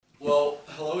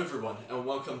everyone, and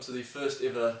welcome to the first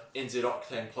ever NZ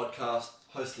Octane podcast,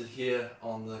 hosted here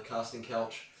on the casting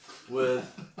couch with...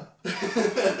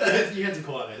 You had to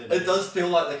call it that, didn't you? It does feel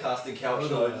like the casting couch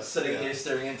though, bit, sitting here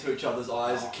staring into each other's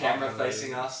eyes, a camera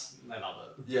facing us. They love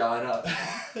it. Yeah, I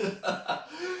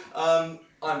know.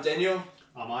 I'm Daniel.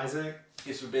 I'm Isaac.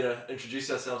 Guess we better introduce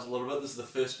ourselves a little bit. This is the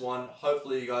first one.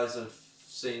 Hopefully you guys have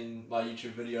seen my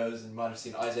YouTube videos and might have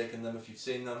seen Isaac in them if you've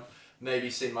seen them.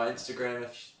 Maybe seen my Instagram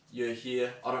if you're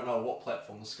here. I don't know what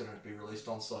platform this is going to be released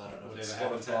on, so I don't know if it's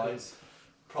Spotify.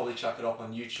 Probably chuck it up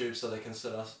on YouTube so they can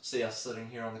see us sitting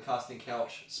here on the casting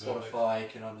couch. Spotify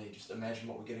can only just imagine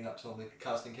what we're getting up to on the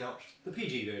casting couch. The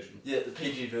PG version. Yeah, the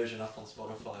PG version up on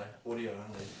Spotify, audio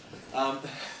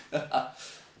only.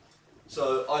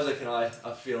 So Isaac and I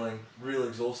are feeling real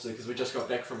exhausted because we just got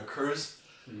back from a cruise.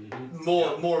 Mm-hmm.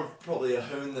 More probably a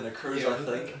hoon than a cruise, I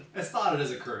think. It started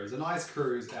as a cruise, a nice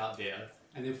cruise out there,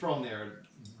 and then from there it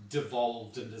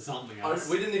devolved into something else.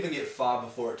 We didn't even get far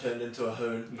before it turned into a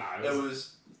hoon. No, it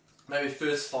was maybe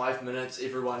first 5 minutes,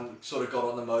 everyone sort of got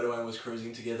on the motor and was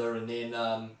cruising together, and then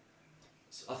I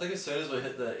think as soon as we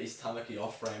hit the East Tamaki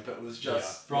off ramp, it was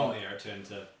just from there it turned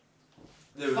to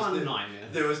nightmare.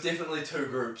 There was definitely two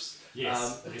groups.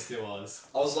 Yes, yes there was.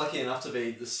 I was lucky enough to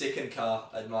be the second car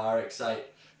at my RX-8,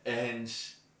 and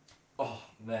oh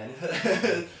man,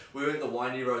 we went the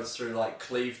windy roads through like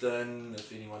Clevedon,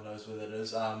 if anyone knows where that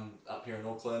is, up here in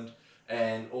Auckland,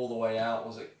 and all the way out,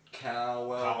 was it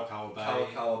Kawa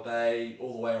Bay,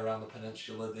 all the way around the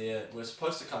peninsula there. We were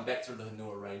supposed to come back through the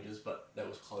Hanua Ranges, but that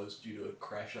was closed due to a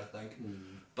crash, I think.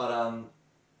 But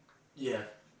yeah,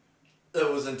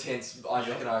 it was intense.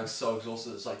 Isaac and I were so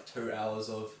exhausted. It's like 2 hours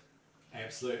of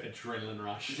absolute adrenaline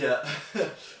rush. Yeah.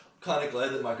 Kind of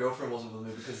glad that my girlfriend wasn't with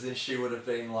me, because then she would have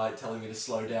been like telling me to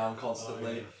slow down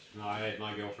constantly. Oh, yeah. No, I had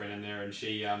my girlfriend in there, and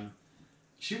she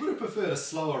would have preferred a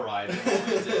slower ride than what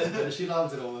we did, but she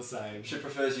loved it all the same. She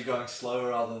prefers you going slower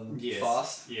rather than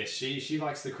fast? Yes, she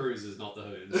likes the cruises, not the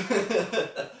hoons.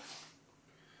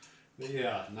 But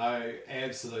yeah, no,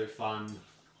 absolute fun.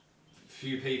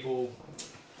 Few people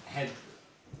had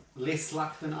less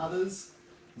luck than others.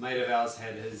 A mate of ours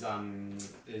had his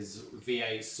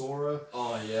V8 Supra.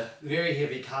 Oh yeah. Very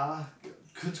heavy car.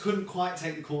 Couldn't quite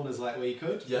take the corners like we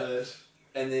could. Yeah. But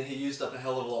and then he used up a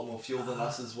hell of a lot more fuel than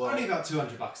us as well. Only about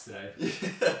 $200 today.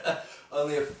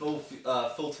 Only a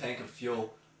full tank of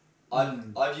fuel.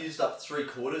 I've used up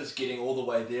 3/4 getting all the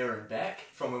way there and back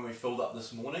from when we filled up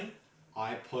this morning.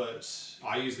 I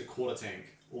used the quarter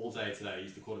tank all day today. I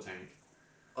used the quarter tank.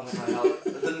 I don't know how.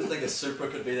 I didn't think a Supra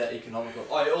could be that economical.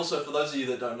 Also, for those of you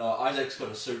that don't know, Isaac's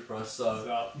got a Supra, so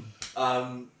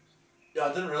yeah, I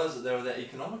didn't realise that they were that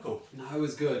economical. No, it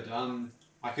was good.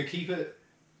 I could keep it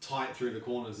tight through the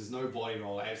corners. There's no body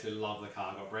roll. I absolutely love the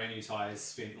car. Got brand new tyres.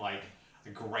 Spent like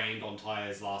 $1,000 on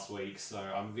tyres last week, so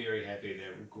I'm very happy.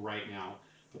 They're great now.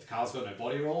 But the car's got no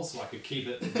body roll, so I could keep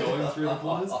it going through the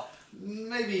corners.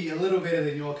 Maybe a little better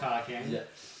than your car can. Yeah.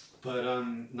 But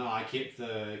no, I kept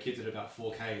it about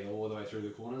 4K all the way through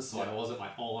the corners, so I wasn't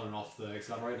like on and off the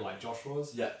accelerator like Josh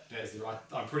was. Yeah.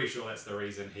 I'm pretty sure that's the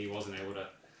reason he wasn't able to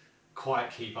quite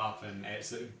keep up and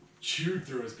absolutely chewed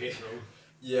through his petrol.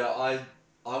 Yeah,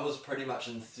 I was pretty much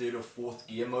in third or fourth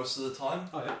gear most of the time.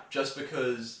 Oh yeah. Just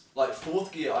because like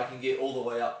fourth gear I can get all the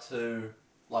way up to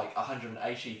like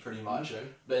 180 pretty much,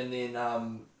 but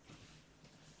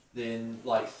then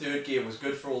like third gear was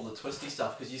good for all the twisty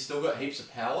stuff because you still got heaps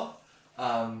of power.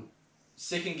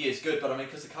 Second gear is good, but I mean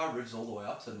because the car revs all the way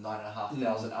up to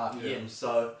 9,500 RPM,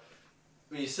 so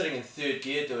when you're sitting in third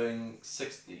gear doing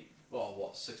 60,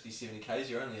 70 k's,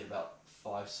 you're only at about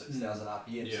 6,000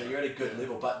 RPM, so you're at a good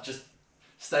level, but just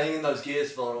staying in those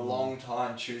gears for a long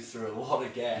time chews through a lot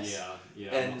of gas.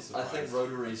 Yeah. And I think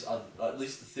rotaries, are, at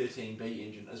least the 13B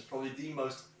engine, is probably the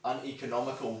most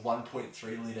uneconomical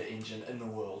 1.3 litre engine in the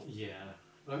world. Yeah.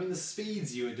 But I mean, the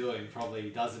speeds you were doing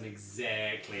probably doesn't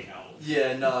exactly help.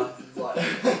 Yeah, no. Like,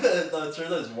 no, through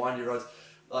those windy roads.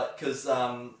 Like, because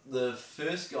the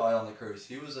first guy on the cruise,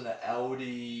 he was in an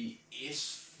Audi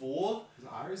S4. Was it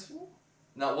RS4?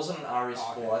 No, it wasn't an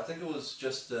RS4. Oh, okay. I think it was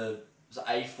just a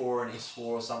A4 and S4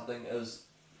 or something.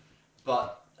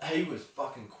 But he was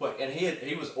fucking quick, and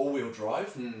he was all-wheel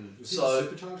drive. Was so he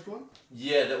the supercharged one?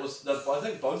 Yeah, that was. I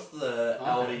think both the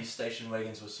Audi station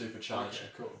wagons were supercharged.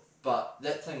 Okay, cool. But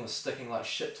that thing was sticking like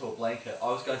shit to a blanket. I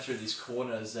was going through these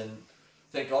corners, and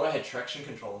thank God I had traction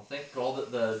control, and thank God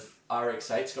that the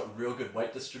RX-8's got real good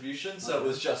weight distribution. So it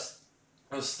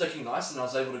was sticking nice, and I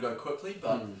was able to go quickly.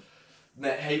 But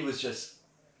man, he was just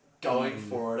going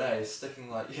for it, eh? Sticking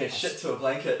like, shit to a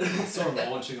blanket. I saw him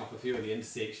launching off a few of the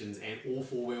intersections and all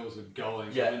four wheels were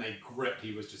going. Yeah. When they gripped,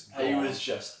 he was just gone. He was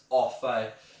just off, eh?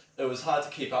 it was hard to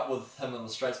keep up with him on the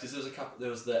straights because there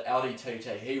was the Audi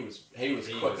TT. He was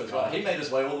quick as well. He made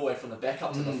his way all the way from the back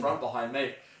up to the front behind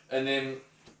me, and then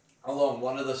along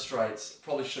one of the straights.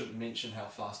 Probably shouldn't mention how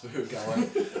fast we were going.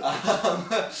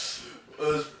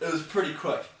 It was pretty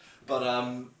quick, but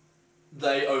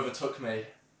they overtook me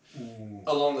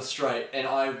along the straight, and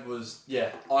I was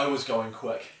going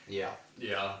quick. Yeah.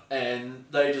 And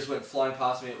they just went flying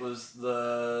past me. It was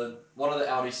one of the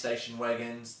Audi station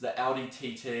wagons, the Audi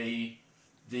TT,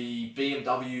 the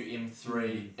BMW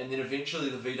Mk5, and then eventually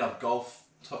the VW Golf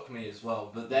took me as well.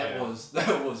 But that was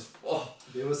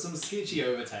There was some sketchy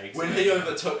overtakes. When he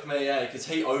overtook me, because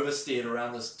he oversteered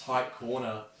around this tight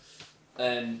corner,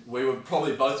 and we were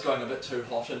probably both going a bit too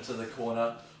hot into the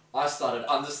corner. I started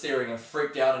understeering and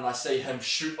freaked out, and I see him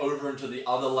shoot over into the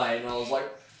other lane, and I was like,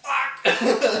 fuck!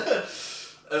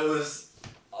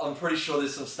 I'm pretty sure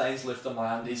there's some stains left on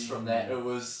my undies from that. I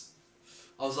was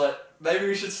like, maybe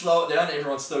we should slow it down.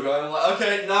 Everyone's still going. I'm like,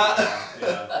 okay, nah.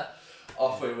 Yeah.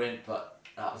 Off we went, but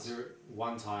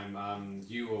one time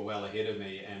you were well ahead of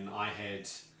me, and I had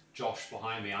Josh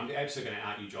behind me. I'm absolutely going to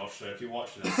out you, Josh, so if you're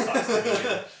watching it sucks to be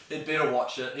here. He'd better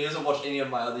watch it. He doesn't watch any of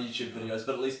my other YouTube videos,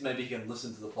 but at least maybe he can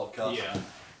listen to the podcast. Yeah.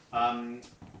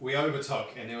 We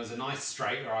overtook, and there was a nice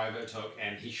straight where I overtook,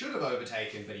 and he should have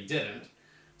overtaken, but he didn't.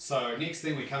 So next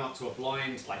thing we come up to a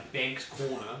blind, banked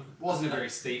corner. Wasn't a very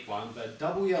steep one, but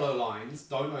double yellow lines,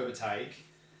 don't overtake.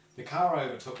 The car I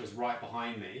overtook was right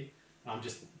behind me, and I'm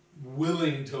just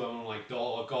willing to him. I'm like,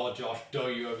 oh God, Josh,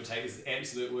 don't you overtake. This is the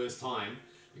absolute worst time.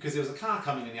 Because there was a car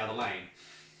coming in the other lane.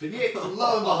 But yet,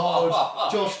 lo and behold,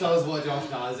 Josh does what Josh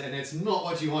does, and it's not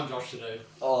what you want Josh to do.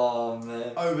 Oh,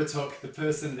 man. Overtook. The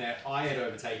person that I had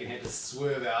overtaken had to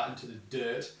swerve out into the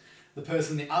dirt. The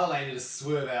person in the other lane had to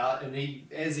swerve out, and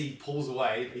as he pulls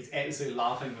away, he's absolutely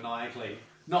laughing maniacally.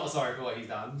 Not sorry for what he's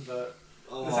done, but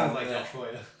it sounds like Josh for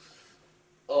you.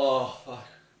 Oh, fuck.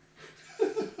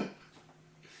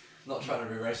 Not trying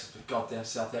to be racist, but goddamn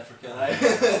South African,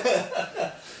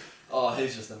 eh? Oh,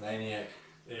 he's just a maniac.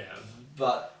 Yeah.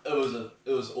 But it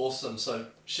was awesome. So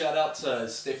shout out to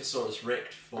Stephosaurus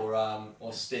Rect for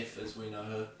or Steph as we know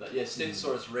her. But yeah,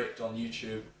 Stephosaurus Rect on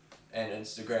YouTube and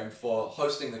Instagram for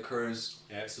hosting the cruise.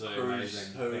 Absolutely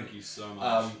amazing. Thank you so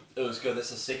much. It was good. That's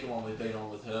the second one we've been on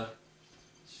with her.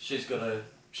 She's got a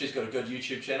good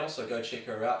YouTube channel, so go check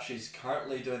her out. She's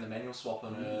currently doing the manual swap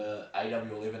on her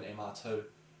AW11 MR2,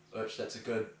 which that's a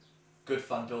good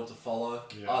fun build to follow.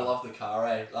 Yeah. I love the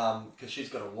car, because she's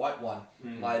got a white one.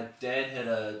 My dad had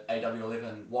a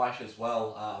AW11 white as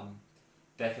well.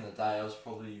 Back in the day, I was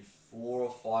probably 4 or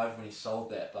 5 when he sold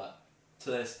that, but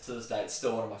to this day, it's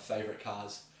still one of my favourite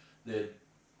cars. They're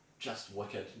just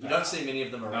wicked. You don't see many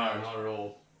of them around. No, not at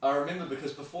all. I remember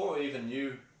because before I even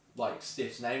knew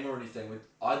Steph's name or anything,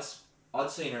 I'd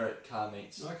seen her at car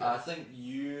meets. Okay. I think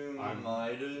you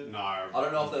might have. No. I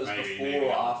don't know if that was before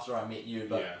or after I met you,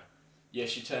 but. Yeah. Yeah,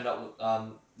 she turned up with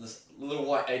this little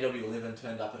white AW11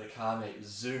 turned up at a car meet. It was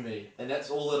Zoomy, and that's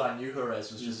all that I knew her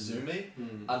as was just Zoomy.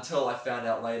 Until I found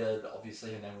out later that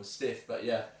obviously her name was Steph. But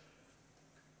yeah,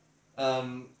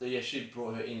 she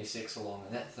brought her NSX along,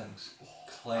 and that thing's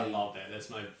clean. I love that. That's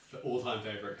my all-time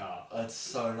favorite car. It's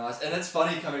so nice, and it's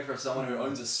funny coming from someone who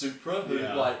owns a Supra, who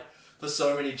for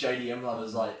so many JDM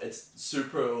lovers, it's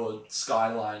Supra or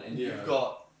Skyline, and you've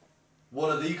got one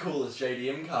of the coolest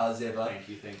JDM cars ever. Thank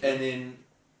you. And then,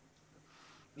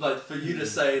 for you to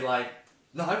say,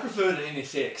 no, I prefer an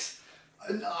NSX.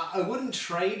 I wouldn't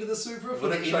trade the Supra for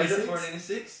Wouldn't trade it for an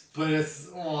NSX? But it's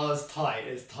tight.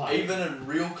 It's tight. Even a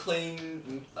real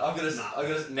clean, I'm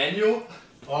gonna manual?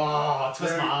 Oh,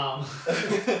 twist my arm.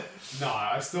 No,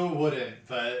 I still wouldn't,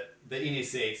 but the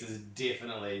NSX is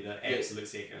definitely the absolute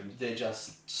second. They're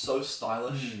just so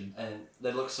stylish and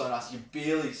they look so nice. You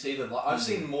barely see them. I've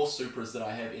seen more Supras than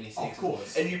I have NSXs. Of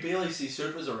course. And you barely see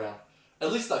Supras around.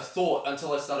 At least I thought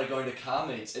until I started going to car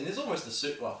meets. And there's almost a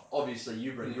Supra. Well, obviously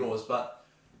you bring yours, but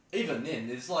even then,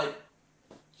 there's you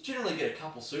generally get a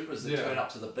couple Supras that turn up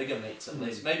to the bigger meets at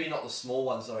least. Maybe not the small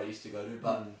ones that I used to go to,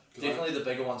 but definitely the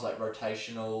bigger ones like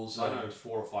Rotationals. I know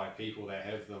 4 or 5 people that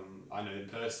have them. I know them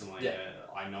personally. Yeah.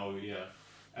 I know,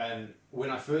 And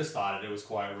when I first started, it was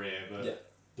quite rare,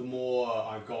 but the more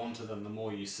I've gone to them, the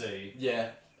more you see. Yeah,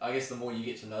 I guess the more you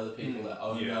get to know the people that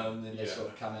own them, then they sort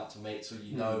of come out to meet, so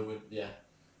you know,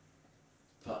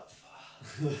 But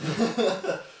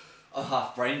I'm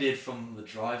half brain dead from the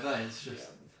drive, It's just...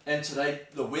 And today,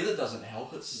 the weather doesn't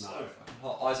help. It's so fucking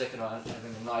hot. Isaac and I are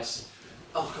having a nice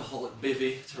alcoholic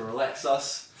bevy to relax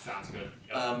us. Sounds good.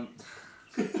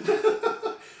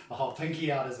 Oh,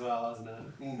 pinky out as well, isn't it?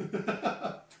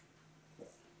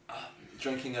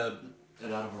 Drinking it out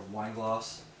of a wine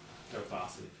glass. Feel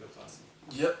classy, feel classy.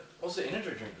 Yep. What's the energy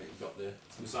drink that you got there?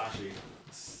 It's Musashi.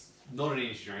 It's not an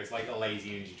energy drink, it's like a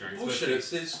lazy energy drink. Bullshit, it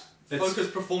says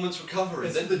focused performance recovery.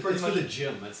 It's for the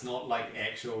gym, it's not like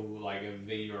actual like a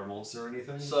V or a Monster or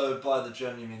anything. So by the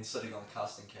gym you mean sitting on the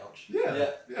casting couch?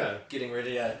 Yeah. Getting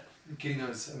ready, yeah. Getting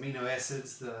those amino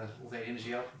acids, all that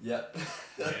energy up. Yep.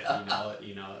 Yeah,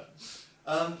 you know it.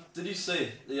 Did you see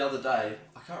the other day,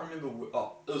 I can't remember,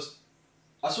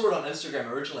 I saw it on Instagram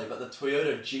originally, but the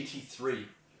Toyota GT3,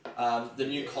 the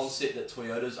new concept that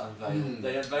Toyota's unveiled.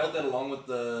 They unveiled that along with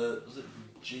the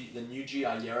new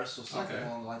GR Yaris or something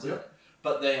along the lines of that.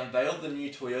 But they unveiled the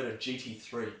new Toyota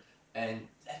GT3, and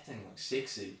that thing looks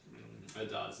sexy. It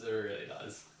does, it really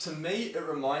does. To me, it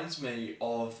reminds me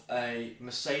of a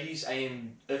Mercedes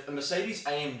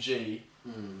AMG,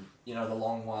 you know, the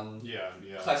long one. Yeah.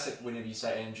 Classic, whenever you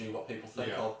say AMG, what people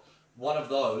think of. One of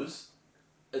those,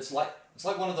 it's like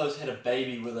one of those had a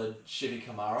baby with a Chevy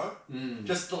Camaro.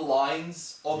 Just the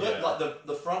lines of it, like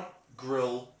the front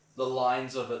grille, the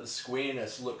lines of it, the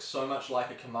squareness looks so much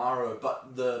like a Camaro,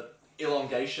 but the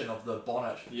elongation of the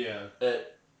bonnet,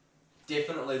 it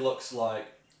definitely looks like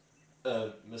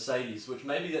Mercedes, which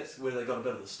maybe that's where they got a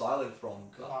bit of the styling from.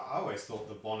 I always thought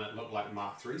the bonnet looked like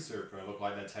Mark III Supra. It looked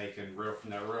like they'd taken from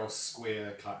that real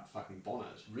square cut fucking bonnet.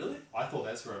 Really? I thought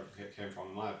that's where it came from,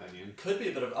 in my opinion. Could be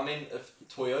a bit of. I mean, if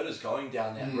Toyota's going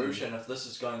down that route, and if this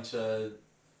is going to,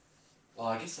 well,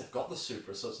 I guess they've got the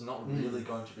Supra, so it's not really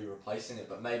going to be replacing it.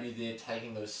 But maybe they're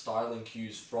taking those styling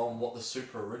cues from what the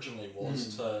Supra originally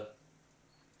was to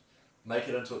make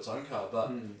it into its own car. But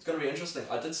it's going to be interesting.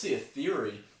 I did see a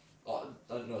theory. I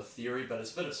don't know a theory, but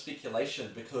it's a bit of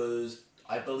speculation because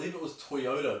I believe it was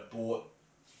Toyota bought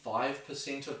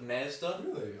 5% of Mazda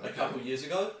a couple of years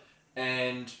ago,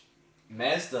 and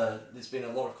Mazda, there's been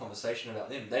a lot of conversation about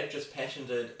them. They've just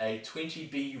patented a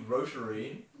 20B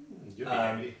rotary. You'll be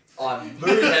happy. I'm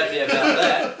very happy about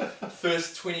that.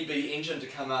 First 20B engine to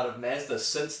come out of Mazda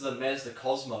since the Mazda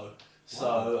Cosmo.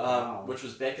 So, which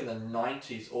was back in the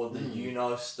 90s, or the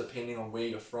Unos, depending on where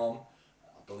you're from.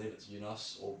 I believe it's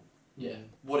Unos, or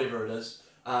whatever it is.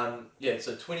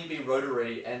 So 20B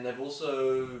rotary, and they've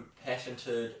also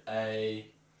patented a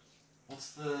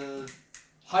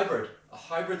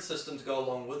hybrid system to go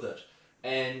along with it.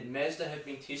 And Mazda have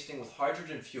been testing with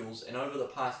hydrogen fuels, and over the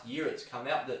past year it's come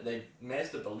out that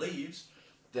Mazda believes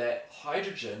that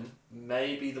hydrogen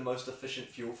may be the most efficient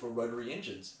fuel for rotary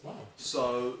engines. Wow.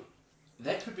 So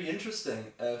that could be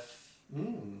interesting if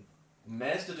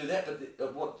Mazda do that,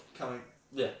 but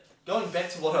going back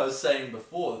to what I was saying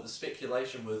before, the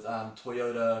speculation with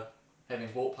Toyota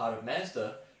having bought part of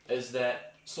Mazda is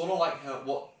that sort of like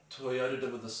what Toyota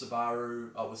did with the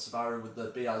Subaru, with the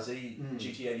BRZ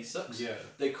GT86.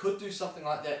 They could do something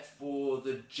like that for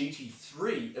the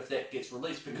GT3 if that gets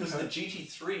released, because the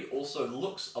GT3 also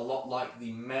looks a lot like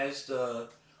the Mazda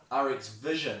RX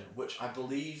Vision, which I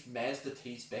believe Mazda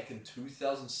teased back in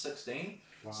 2016.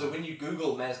 Wow. So when you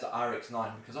Google Mazda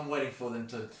RX-9, because I'm waiting for them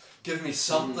to give me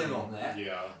something on that.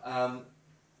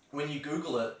 When you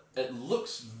Google it, it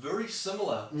looks very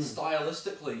similar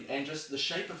stylistically and just the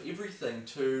shape of everything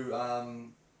to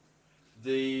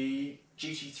the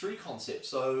GT3 concept.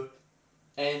 So,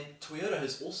 and Toyota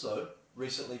has also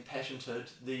recently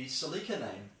patented the Celica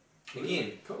name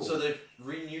again. Cool. So they've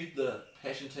renewed the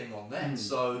patenting on that.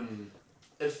 So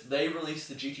if they release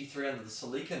the GT3 under the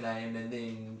Celica name, and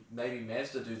then maybe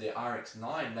Mazda do their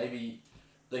RX-9, maybe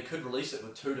they could release it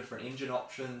with two different engine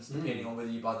options, depending on whether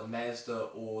you buy the Mazda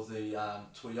or the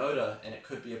Toyota, and it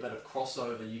could be a bit of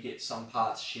crossover. You get some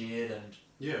parts shared and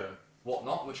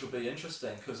whatnot, which will be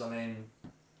interesting, because I mean...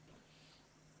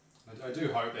 I do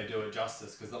hope they do it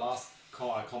justice, because the last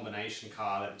combination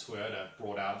car that Toyota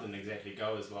brought out didn't exactly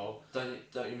go as well. Don't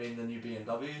you mean the new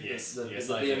BMW? Yes, the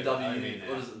BMW. I mean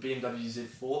what is it? The BMW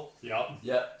Z4.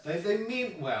 Yep. They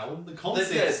meant well. The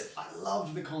concept. I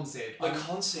loved the concept. The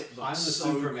concept looks I'm a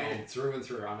so Superman cool. through and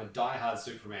through. I'm a die-hard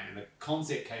Superman, and the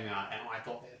concept came out, and I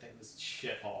thought that thing was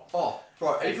shit hot. Oh,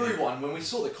 bro! Everyone, when we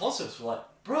saw the concepts, were like,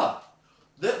 "Bruh,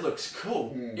 that looks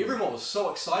cool." Everyone was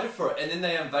so excited for it, and then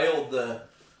they unveiled the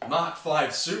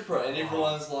Mk5 Supra, and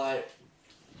everyone's like,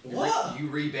 what? You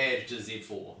rebadged a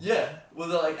Z4. Yeah,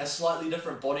 with like a slightly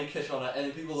different body kit on it, and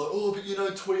then people are like, oh, but you know,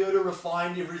 Toyota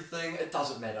refined everything. It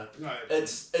doesn't matter. No.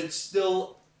 It's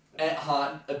still, at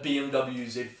heart, a BMW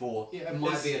Z4. Yeah, it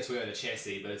might be a Toyota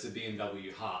chassis, but it's a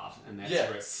BMW heart, and that's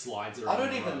where it slides around. I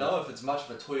don't even know if it's much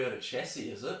of a Toyota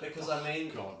chassis, is it? Because I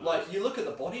mean, like, you look at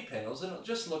the body panels, and it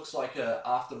just looks like a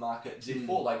aftermarket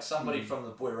Z4. Like somebody from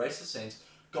the Boy Racer scenes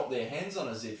got their hands on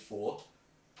a Z4,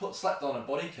 slapped on a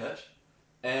body kit,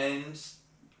 and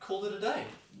called it a day.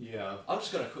 Yeah. I'm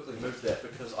just going to quickly move that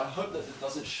because I hope that it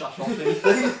doesn't shut off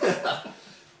anything.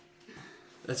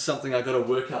 That's something I got to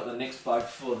work out the next bug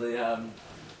for the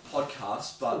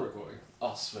podcast. But Still recording.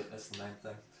 oh, sweet, that's the main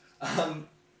thing.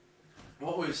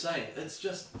 What we were saying, it's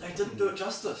just they didn't do it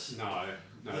justice. No,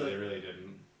 they really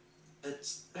didn't.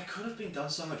 It could have been done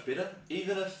so much better,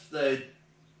 even if they,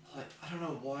 like, I don't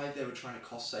know why they were trying to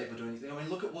cost save or do anything. I mean,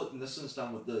 look at what Nissan's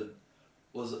done with the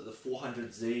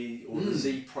 400Z or the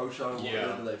Z Proto or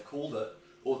whatever they've called it.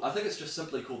 Or I think it's just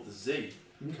simply called the Z.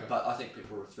 Okay. But I think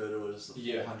people refer to it as the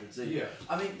 400Z. Yeah.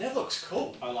 I mean, that looks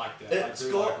cool. I like that. It's I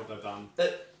do like what they've done.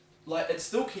 It's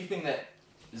still keeping that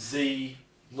Z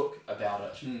look about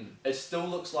it. It still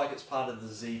looks like it's part of the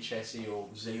Z chassis or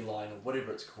Z line or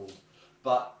whatever it's called.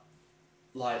 But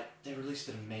like they released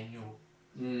a manual.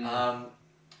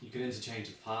 You can interchange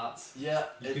the parts. Yeah,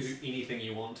 you can do anything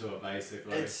you want to it,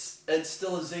 basically. It's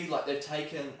still a Z. Like they've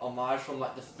taken homage from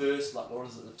like the first, like what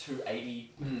is it, the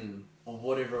 280 or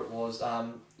whatever it was.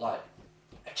 Like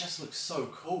it just looks so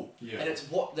cool. Yeah. And it's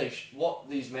what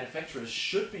these manufacturers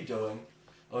should be doing.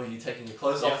 Oh, you're taking your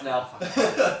clothes off now.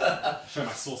 Show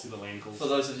my saucy little ankles. For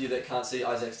those of you that can't see,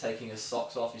 Isaac's taking his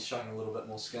socks off. He's showing a little bit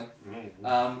more skin.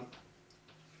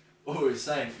 What were we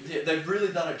saying? Yeah, they've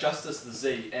really done it justice, the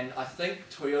Z, and I think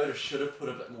Toyota should have put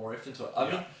a bit more effort into it.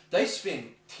 I mean, they spent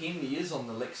 10 years on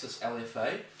the Lexus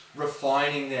LFA,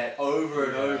 refining that over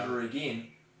and over again.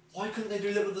 Why couldn't they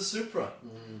do that with the Supra?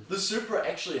 The Supra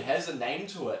actually has a name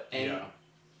to it, and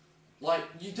like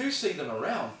you do see them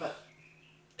around, but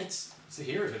it's a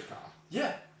heritage car.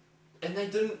 Yeah, and they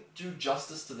didn't do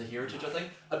justice to the heritage. I think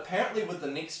apparently with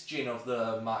the next gen of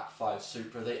the Mk5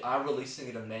 Supra, they are releasing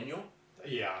it a manual.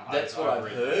 Yeah, that's what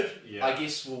I've heard. Yeah. I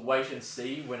guess we'll wait and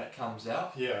see when it comes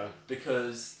out. Yeah.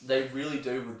 Because they really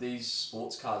do with these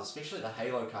sports cars, especially the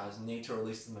Halo cars, need to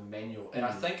release them in manual. And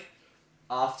I think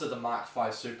after the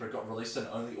Mk5 Supra got released in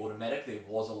only automatic, there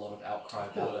was a lot of outcry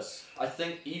about it. I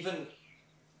think even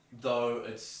though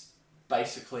it's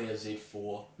basically a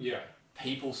Z4,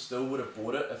 people still would have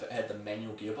bought it if it had the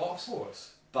manual gearbox. Of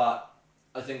course. But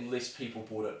I think less people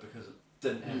bought it because it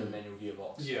didn't have the manual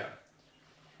gearbox. Yeah.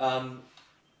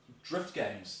 Drift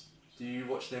games. Do you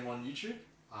watch them on YouTube?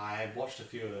 I've watched a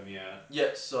few of them, yeah.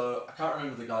 Yeah, so I can't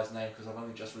remember the guy's name because I've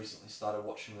only just recently started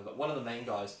watching them. But one of the main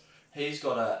guys, he's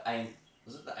got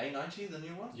was it the A90, the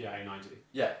new one? Yeah, A90.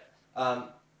 Yeah.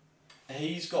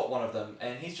 He's got one of them,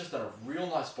 and he's just done a real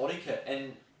nice body kit.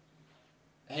 And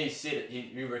he said it.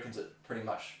 He reckons it pretty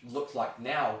much looks like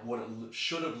now what it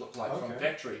should have looked like from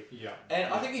factory. Yeah.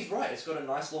 And I think he's right. It's got a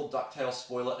nice little ducktail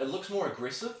spoiler. It looks more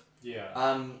aggressive.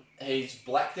 Yeah. He's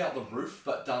blacked out the roof,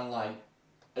 but done like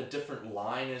a different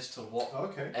line as to what.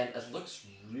 Okay. And it looks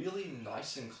really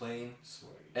nice and clean.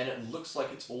 Sweet. And it looks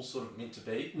like it's all sort of meant to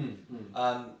be.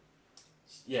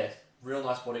 Yeah, real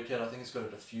nice body kit. I think it's got a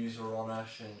diffuser on it,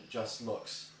 and it just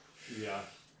looks. Yeah.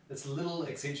 It's little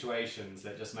accentuations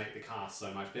that just make the car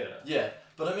so much better. Yeah,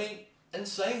 but I mean, in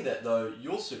saying that though,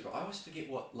 your Supra, I always forget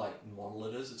what like model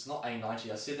it is. It's not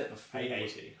A90. I said that before.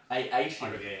 A80. A80. I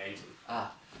got the A80.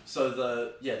 So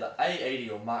the A80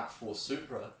 or Mk4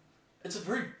 Supra, it's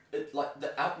like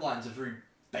the outlines are very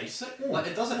basic. Like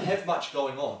it doesn't have much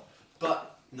going on,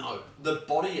 but the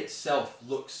body itself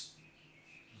looks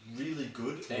really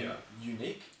good and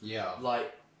unique. Yeah.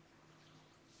 Like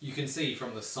you can see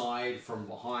from the side, from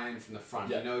behind, from the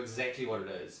front. You know exactly what it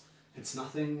is. It's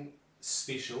nothing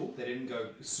special. They didn't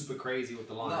go super crazy with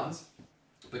the lines,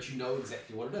 but you know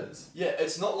exactly what it is. Yeah,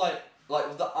 it's not like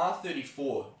the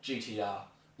R34 GTR.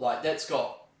 Like that's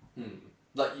got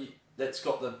that's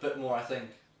got the bit more, I think.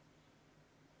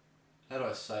 How do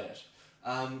I say it?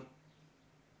 A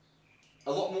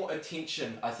lot more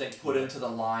attention, I think, put into the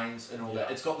lines and all that.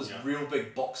 It's got this real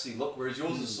big boxy look, whereas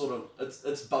yours is sort of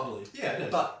it's bubbly. Yeah, it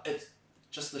is. But it's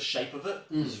just the shape of it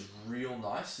is real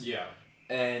nice. Yeah.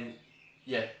 And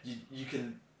yeah, you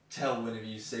can tell whenever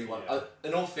you see one. Yeah.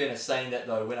 In all fairness, saying that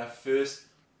though, when I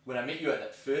met you at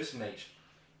that first meet,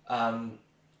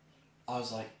 I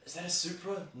was like, is that a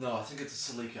Supra? No, I think it's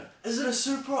a Celica. Is it a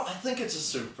Supra? I think it's a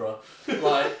Supra. Like,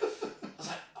 I was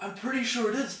like, I'm pretty sure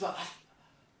it is, but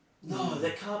no,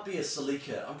 that can't be a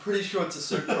Celica. I'm pretty sure it's a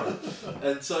Supra.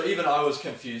 And so even I was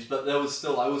confused, but I was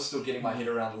still getting my head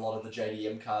around a lot of the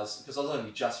JDM cars because I was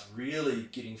only just really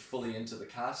getting fully into the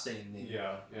car scene then.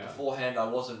 Yeah. Beforehand, I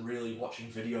wasn't really watching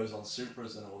videos on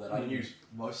Supras and all that. I knew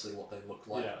mostly what they looked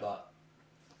like, but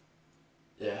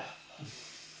yeah.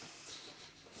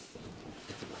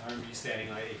 I remember you standing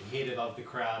like head above the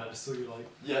crowd. I just saw you like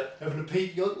having a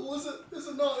peek. You're like, oh, is it? Is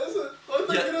it not? Is it? I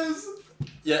think it is.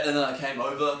 Yeah, and then I came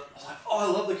over. I was like, oh, I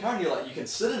love the car. And you're like, you can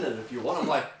sit in it if you want. I'm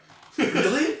like,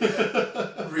 really?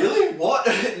 Really? What?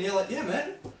 And you're like, yeah,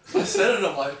 man. I said it, and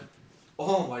I'm like,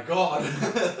 oh my god.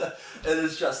 It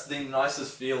is just the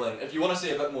nicest feeling. If you want to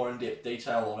see a bit more in-depth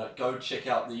detail on it, go check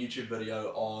out the YouTube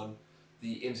video on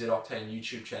the MZ Octane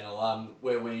YouTube channel,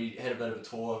 where we had a bit of a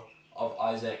tour of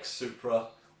Isaac's Supra,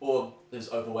 or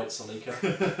his overweight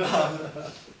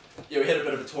Celica. Yeah, we had a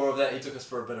bit of a tour of that. He took us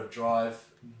for a bit of drive.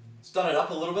 He's done it up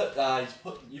a little bit.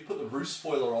 You put the roof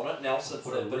spoiler on it now since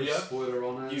that video. Roof spoiler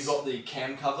on it. You got the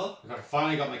cam cover. I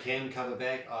finally got my cam cover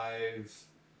back. I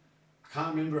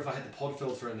can't remember if I had the pod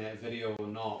filter in that video or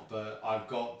not, but I've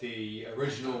got the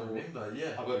original. I remember, yeah.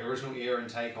 I've got the original air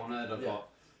intake on it. I've got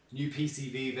new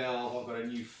PCV valve. I've got a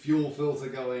new fuel filter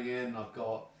going in. I've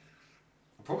got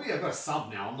a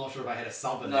sub now. I'm not sure if I had a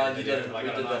sub in there. No, you didn't. We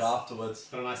did that afterwards.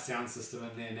 Got a nice sound system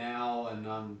in there now,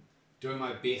 and doing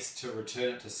my best to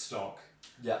return it to stock.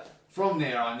 Yeah. From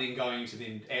there, I'm then going to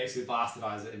then absolutely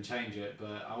bastardize it and change it,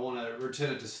 but I want to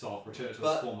return it to stock, return it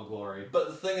to its former glory. But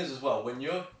the thing is as well, when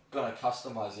you're going to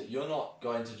customize it, you're not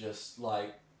going to just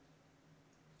like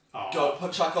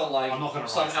chuck on like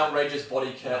some outrageous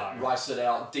body kit, rice it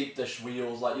out, deep dish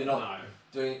wheels. Like you're not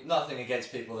doing nothing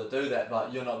against people that do that,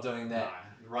 but you're not doing that.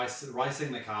 No,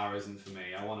 ricing the car isn't for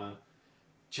me. I want to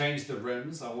change the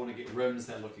rims. I want to get rims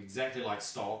that look exactly like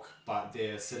stock, but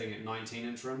they're sitting at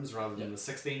 19-inch rims rather than the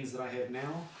 16s that I have now.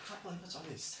 I can't believe it's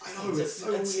only 16. I know, it's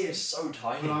so weird. It's so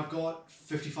tiny. But I've got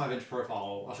 55-inch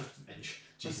profile. 50-inch.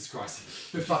 Jesus Christ.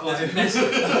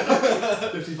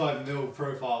 55 mil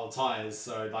profile tyres,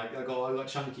 so like I got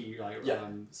chunky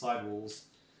sidewalls.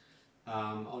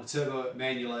 On a turbo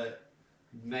manual,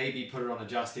 maybe put it on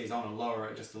adjusties. I want to lower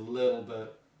it just a little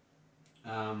bit.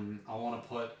 I want to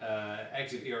put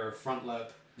active aero front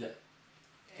lip. Yeah.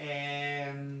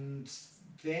 And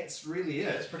that's really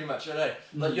it. That's pretty much it, eh?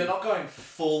 Like you're not going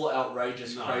full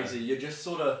outrageous crazy. You're just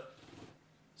sort of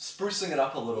sprucing it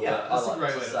up a little bit. That's a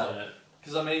great way to put it.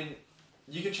 Because I mean,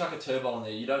 you can chuck a turbo in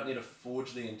there. You don't need to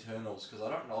forge the internals because I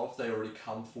don't know if they already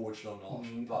come forged or not.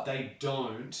 But they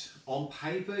don't. On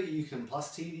paper, you can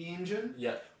plus T the engine.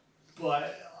 Yeah.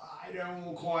 But I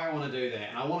don't quite want to do that,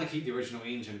 and I want to keep the original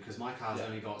engine because my car's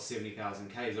only got 70,000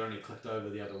 Ks. It only clicked over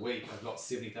the other week. I've got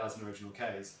 70,000 original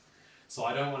Ks, so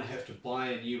I don't want to have to buy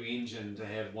a new engine to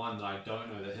have one that I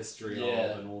don't know the history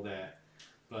of and all that.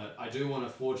 But I do want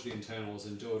to forge the internals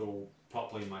and do it all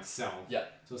properly myself. Yeah.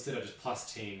 So instead of just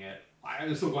plus T'ing it,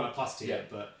 I'm still going to plus T it,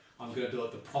 but I'm going to do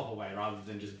it the proper way rather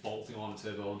than just bolting on a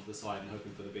turbo onto the side and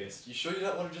hoping for the best. You sure you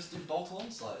don't want to just do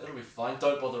bolt-ons? Like, it'll be fine.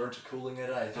 Don't bother intercooling it,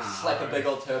 eh? Just slap a big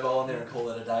old turbo on there and call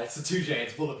it a day. It's a 2J,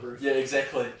 it's bulletproof. Yeah,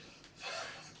 exactly.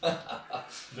 Oh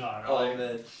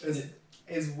man.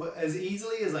 As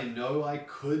easily as I know I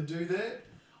could do that,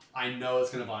 I know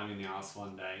it's going to bite me in the ass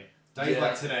one day. Days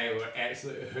like today were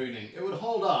absolutely hooning. It would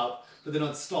hold up, but then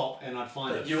I'd stop and I'd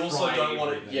find it. You also don't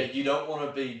want to. Yeah, you don't want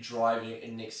to be driving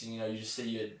and next thing you know, you just see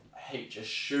your heat just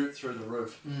shoot through the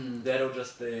roof. That'll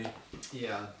just be.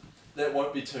 Yeah. That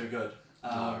won't be too good.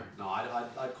 No,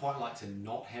 I'd quite like to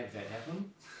not have that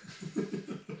happen.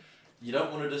 You don't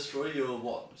want to destroy your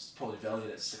it's probably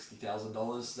valued at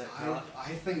 $60,000. That car.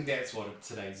 I think that's what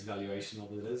today's valuation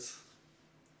of it is.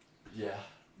 Yeah.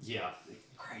 Yeah.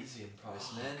 Crazy in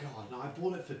price, man. God, no, I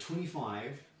bought it for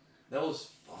 25. That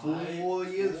was 4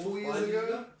 years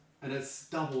ago, and it's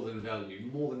doubled in value,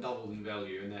 more than doubled in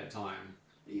value in that time.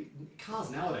 Cars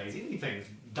nowadays, anything's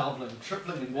doubling,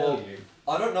 tripling in value.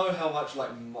 I don't know how much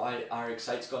like my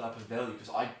RX-8's gone up in value because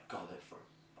I got it for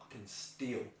fucking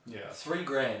steal. Yeah.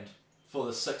 $3,000 for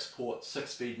the 6-port,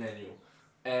 6-speed manual.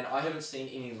 And I haven't seen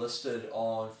any listed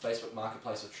on Facebook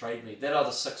Marketplace or Trade Me that are the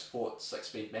 6-port,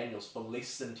 6-speed manuals for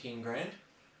less than $10,000.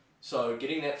 So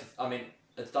getting that,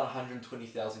 it's done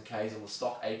 120,000 Ks on the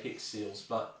stock Apex seals,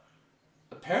 but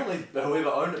apparently whoever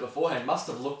owned it beforehand must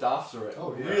have looked after it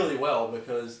really well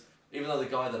because even though the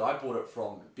guy that I bought it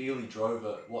from barely drove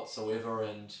it whatsoever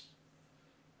and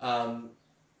I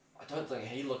don't think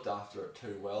he looked after it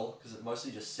too well because it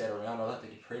mostly just sat around. I don't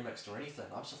think he pre-mixed or anything.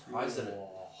 I'm surprised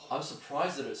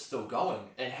that it's still going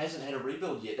and hasn't had a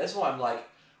rebuild yet. That's why I'm like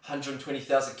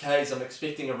 120,000 Ks. I'm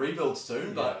expecting a rebuild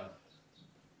soon, but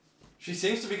she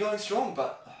seems to be going strong.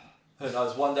 But who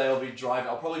knows? One day I'll be driving.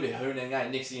 I'll probably be hooning.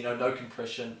 Next thing you know, no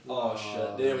compression. Oh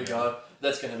shit! There we go.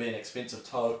 That's going to be an expensive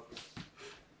tow.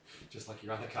 Just like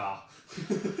your other car.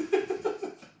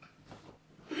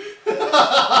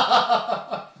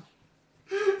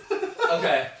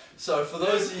 Okay, so for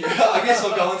those of you, I guess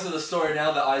I'll go into the story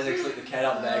now that Isaac's let the cat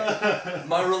out of the bag.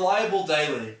 My reliable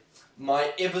daily,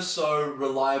 my ever so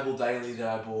reliable daily that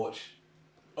I bought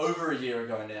over a year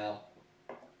ago now.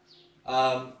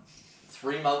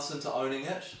 3 months into owning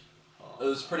it, it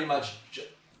was pretty much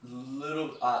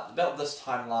about this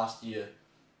time last year,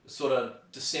 sort of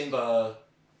December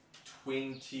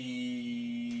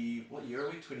 20. What year are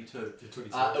we? 22.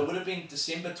 22. It would have been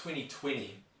December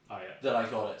 2020 Oh yeah. that I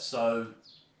got it. So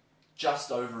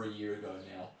just over a year ago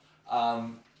now.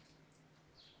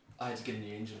 I had to get a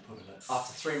new engine put in it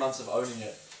after 3 months of owning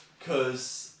it,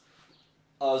 because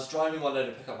I was driving one day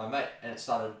to pick up my mate and it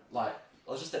started I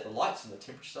was just at the lights and the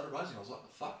temperature started rising. I was like,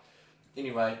 the fuck?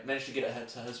 Anyway, managed to get it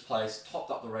to his place, topped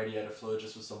up the radiator fluid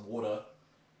just with some water,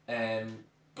 and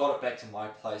got it back to my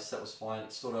place. That was fine.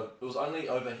 It was only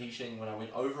overheating when I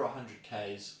went over 100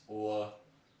 k's or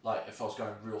if I was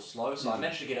going real slow. So I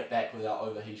managed to get it back without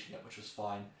overheating it, which was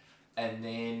fine. And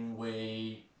then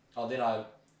I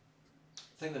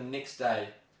think the next day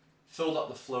filled up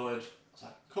the fluid. I was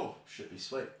like, cool, should be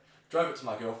sweet. Drove it to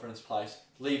my girlfriend's place,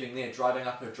 leaving there, driving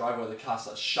up her driveway, the car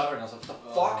started shuddering. I was like, what the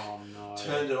fuck? Oh, no.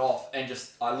 Turned it off and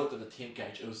I looked at the temp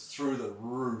gauge. It was through the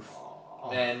roof.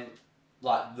 Oh. And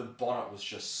the bonnet was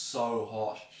just so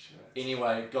hot. Shit.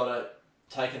 Anyway, got it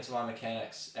taken to my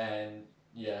mechanics, and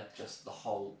yeah, just the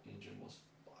whole engine was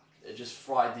fucked. It just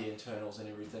fried the internals and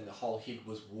everything. The whole head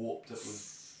was warped. It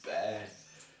was bad.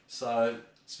 So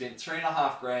spent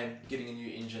 $3,500 getting a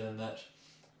new engine in it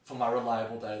for my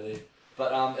reliable daily.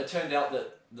 But it turned out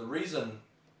that the reason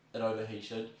it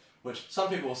overheated, which some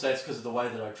people will say it's because of the way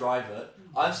that I drive it,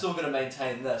 I'm still going to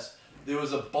maintain this. There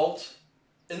was a bolt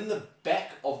in the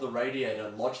back of the radiator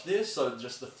lodged there, so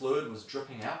just the fluid was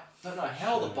dripping out. I don't know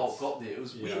how the bolt got there. It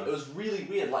was weird. It was really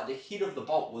weird. The head of the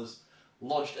bolt was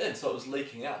lodged in, so it was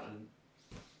leaking out.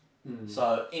 And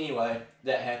so anyway,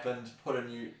 that happened. Put a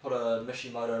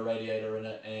Mishimoto radiator in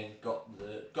it, and got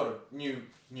a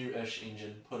new-ish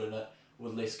engine put in it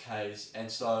with less Ks.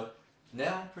 And so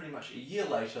now, pretty much a year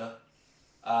later,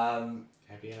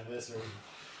 Happy anniversary.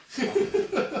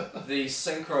 the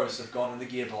synchros have gone in the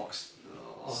gearbox.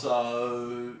 Oh.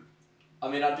 So,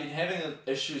 I've been having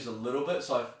issues a little bit.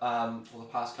 So, for the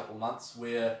past couple of months,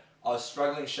 where I was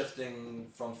struggling shifting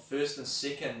from first and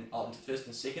second on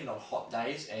hot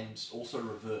days, and also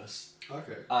reverse.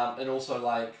 Okay. And also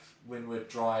when we're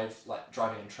driving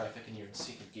in traffic and you're in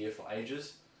second gear for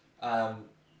ages.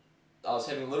 I was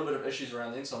having a little bit of issues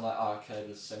around then, so I'm like, okay,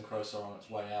 the synchros are on its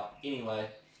way out. Anyway,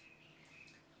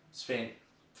 spent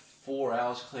 4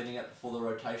 hours cleaning it before the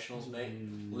rotationals meet.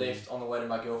 Left on the way to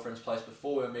my girlfriend's place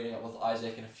before we were meeting up with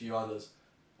Isaac and a few others.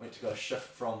 Went to go shift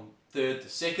from third to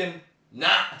second.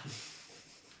 Nah!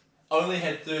 Only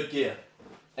had third gear.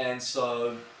 And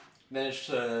so managed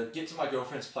to get to my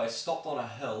girlfriend's place, stopped on a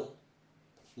hill,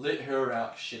 let her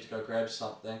out because she had to go grab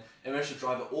something, and managed to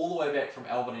drive it all the way back from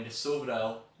Albany to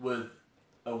Silverdale with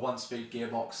a 1-speed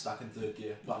gearbox stuck in third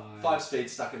gear. Nice. 5 speed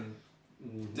stuck in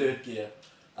third gear.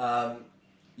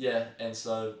 Yeah, and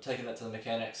so taking that to the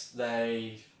mechanics, it's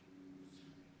a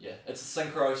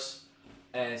synchros,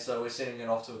 and so we're sending it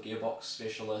off to a gearbox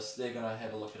specialist. They're going to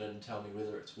have a look at it and tell me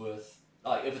whether it's worth,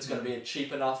 if it's going to be a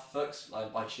cheap enough fix.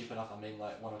 By cheap enough, I mean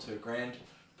 $1 or $2,000.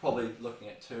 Probably looking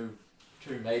at two,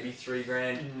 maybe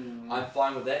 $3,000. I'm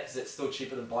fine with that because it's still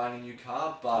cheaper than buying a new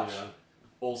car, but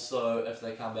also if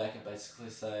they come back and basically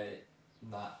say,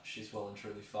 nah, she's well and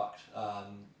truly fucked,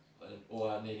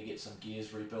 or I need to get some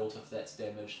gears rebuilt if that's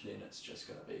damaged, then it's just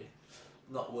going to be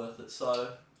not worth it.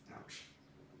 So, ouch.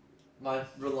 My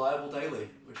reliable daily,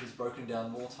 which has broken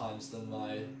down more times than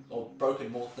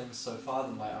broken more things so far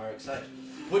than my RX-8,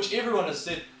 which everyone has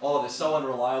said, they're so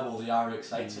unreliable, the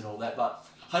RX-8s and all that, but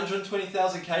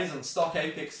 120,000 Ks on stock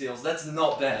Apex seals, that's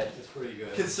not bad. That's pretty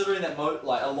good. Considering that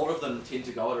a lot of them tend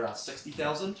to go at around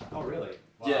 60,000. Oh, really?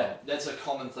 Wow. Yeah, that's a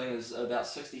common thing, is about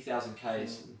 60,000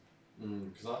 Ks.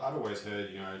 Because I'd always heard,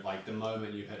 the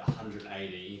moment you hit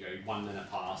 180, 1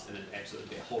 minute past, and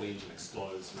the whole engine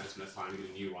explodes, and that's when it's time to get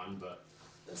a new one. But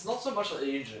it's not so much that the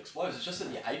engine explodes; it's just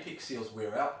that the apex seals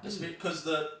wear out. Because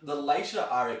the later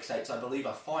RX-8s, I believe,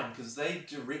 are fine because they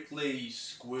directly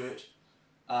squirt,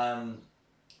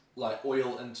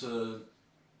 oil into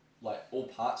all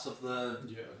parts of the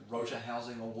rotor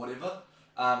housing or whatever.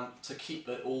 To keep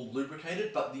it all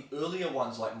lubricated, but the earlier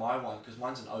ones, like my one, because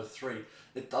mine's an 03,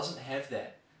 it doesn't have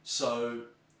that. So,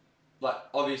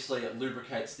 obviously it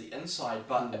lubricates the inside,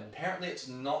 but apparently it's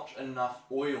not enough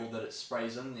oil that it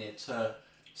sprays in there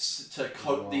to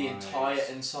coat the entire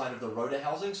inside of the rotor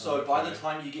housing. So by the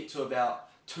time you get to about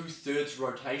 2/3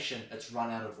 rotation, it's run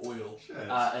out of oil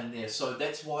in there. So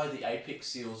that's why the apex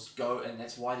seals go, and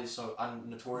that's why they're so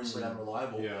notoriously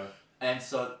unreliable. Yeah. And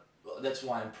so that's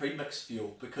why I'm pre-mixed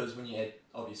fuel, because when you add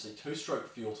obviously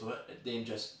 2-stroke fuel to it, it then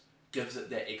just gives it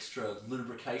that extra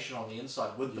lubrication on the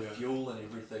inside with the fuel and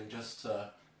everything, just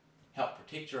to help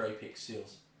protect your apex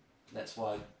seals. That's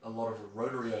why a lot of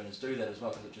rotary owners do that as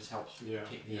well, because it just helps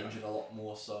keep the engine a lot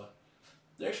more. So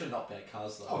they're actually not bad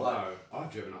cars though. Oh no, I've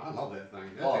driven it. I love that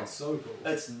thing. That thing's so cool.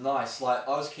 It's nice. Like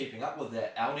I was keeping up with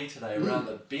that Audi today around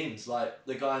the bends. Like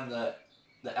the guy in the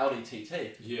Audi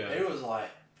TT. Yeah. He was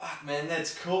like, "Fuck, man,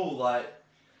 that's cool." Like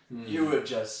you were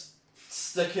just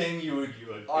sticking. You were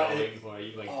going for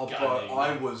it. You were gunning. gunning. Bro,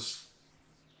 I was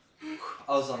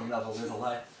on another level.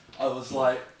 I was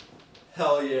like,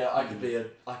 hell yeah, I could be a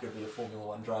Formula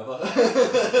One driver.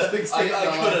 Big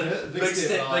step.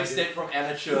 Big step from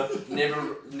amateur.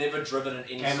 Never driven in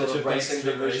any sort of racing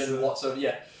division whatsoever.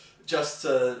 Yeah,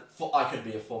 I could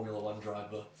be a Formula One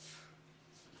driver.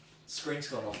 Screen's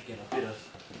gone off again. I better.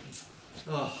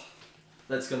 Oh,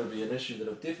 that's going to be an issue that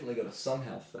I've definitely got to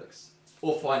somehow fix,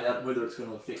 or find out whether it's going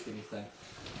to affect anything.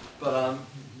 But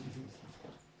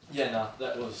yeah, no,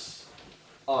 that was.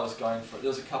 I was going for it. There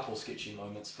was a couple sketchy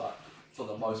moments, but for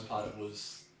the most part, I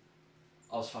was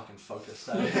fucking focused.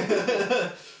 Eh?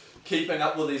 Keeping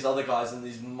up with these other guys in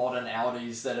these modern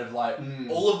Audis that have like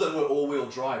all of them were all-wheel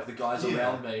drive. The guys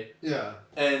around me. Yeah.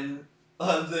 And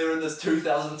they're in this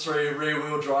 2003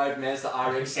 rear-wheel drive Mazda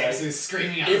RX-8. So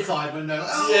screaming outside window.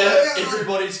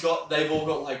 They've all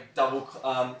got like double,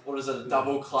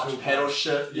 double clutch pedal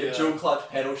shift. Yeah, dual clutch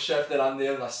pedal shift. That I'm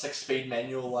there, like 6-speed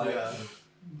manual. Like. Yeah.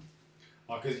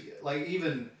 Because like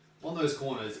even on those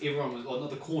corners, everyone was, not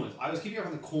the corners. I was keeping up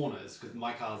on the corners because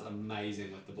my car's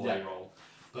amazing with the body roll.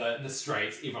 But in the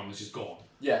straights, everyone was just gone.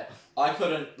 Yeah, I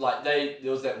couldn't, like, there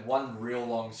was that one real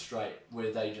long straight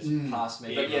where they just passed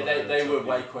me. But yeah, they were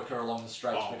way quicker along the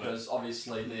straights because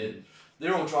obviously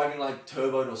they're all driving like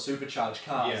turboed or supercharged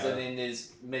cars. Yeah. And then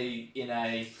there's me in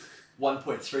a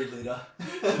 1.3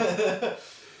 litre.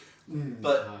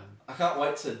 But I can't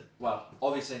wait to,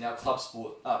 obviously now Club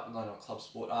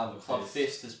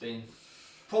Fest has been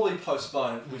probably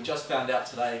postponed. We've just found out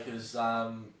today because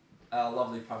our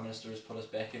lovely Prime Minister has put us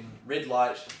back in red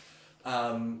light.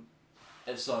 And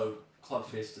so Club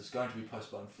Fest is going to be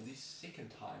postponed for the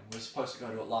second time. We were supposed to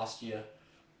go to it last year,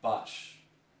 but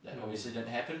that obviously didn't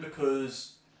happen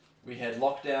because we had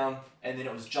lockdown, and then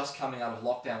it was just coming out of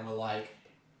lockdown. We're like...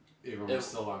 Everyone was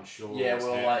still unsure. Yeah,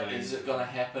 we're like, is it going to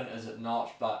happen? Is it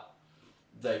not? But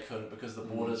they couldn't because the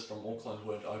borders from Auckland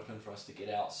weren't open for us to get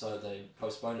out, so they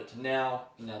postponed it to now.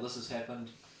 Now this has happened,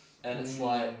 and it's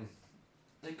like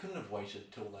they couldn't have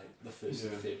waited till like the 1st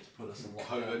of Feb to put us in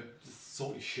lockdown. COVID,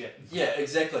 sort of shit. Yeah,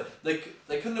 exactly. They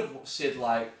couldn't have said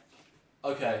like,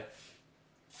 okay,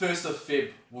 1st of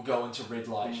Feb we'll go into red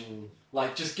light.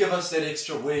 Like, just give us that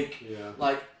extra week. Yeah.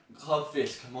 Like Club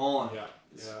Fest, come on. Yeah.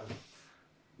 Yeah.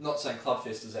 Not saying Club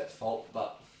Fest is at fault,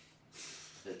 but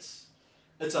it's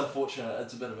unfortunate.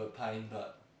 It's a bit of a pain,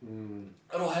 but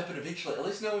it'll happen eventually. At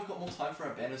least now we've got more time for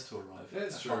our banners to arrive.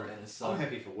 That's true. Banners, so. I'm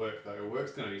happy for work though.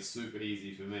 Work's going to be super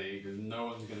easy for me because no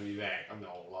one's going to be back. I'm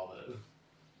going to love it.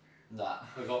 Nah.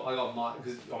 I got my,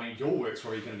 because I mean your work's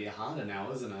probably going to be harder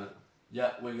now, isn't it?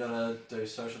 Yeah, we're gonna do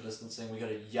social distancing. We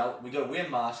gotta wear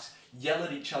masks. Yell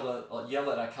at each other,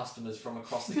 yell at our customers from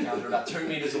across the counter about 2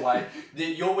 meters away.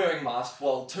 You're wearing masks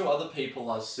while 2 other people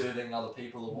are serving other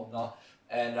people or whatnot,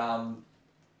 and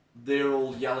they're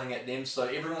all yelling at them. So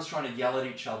everyone's trying to yell at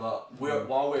each other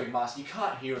while wearing masks. You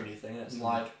can't hear anything. And it's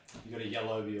like you got to yell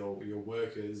over your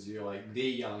workers. You're like they're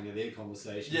yelling at their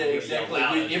conversation. Yeah, exactly.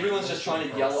 Everyone's just trying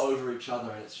to yell over each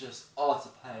other, and it's just it's a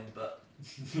pain. But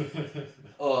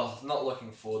not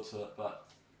looking forward to it. But.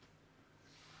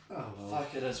 Oh, well.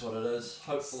 Fuck, it is what it is.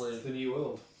 Hopefully... It's the new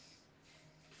world.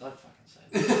 Don't fucking say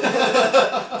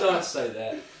that. Don't say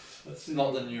that. It's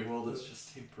not the new world, it's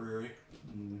just temporary.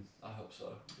 I hope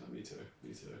so. Yeah, me too.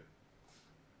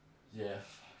 Yeah,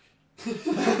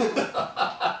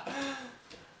 fuck.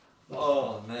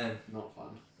 Oh, man. Not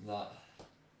fun. Nah.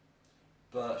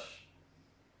 But...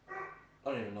 I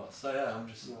don't even know what to say. I'm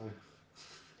just...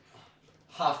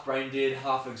 half brain dead,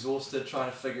 half exhausted,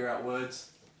 trying to figure out words.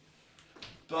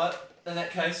 But in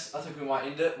that case, I think we might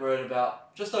end it. We're at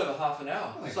about just over half an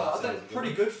hour. I think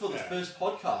pretty good for the first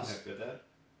podcast. I'm happy with that.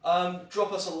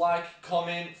 Drop us a like,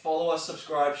 comment, follow us,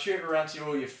 subscribe, share it around to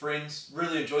all your friends.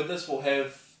 Really enjoyed this. We'll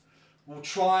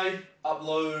try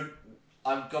upload,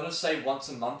 I'm gonna say once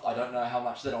a month. I don't know how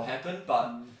much that'll happen,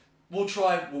 but we'll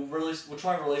try and release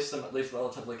them at least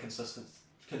relatively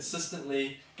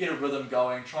consistently, get a rhythm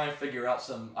going, try and figure out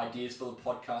some ideas for the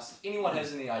podcast. If anyone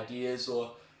has any ideas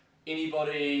or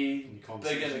anybody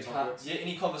big in the car,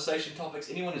 any conversation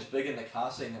topics, anyone who's big in the car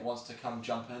scene that wants to come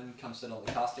sit on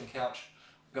the casting couch,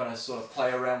 I'm gonna sort of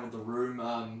play around with the room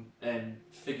and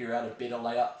figure out a better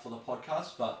layout for the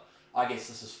podcast. But I guess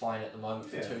this is fine at the moment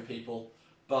for 2 people.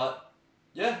 But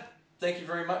yeah, Thank you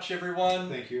very much, everyone.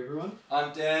 Thank you, everyone.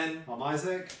 I'm Dan. I'm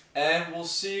Isaac. And we'll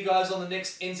see you guys on the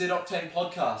next NZ Octane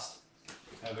podcast.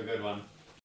 Have a good one.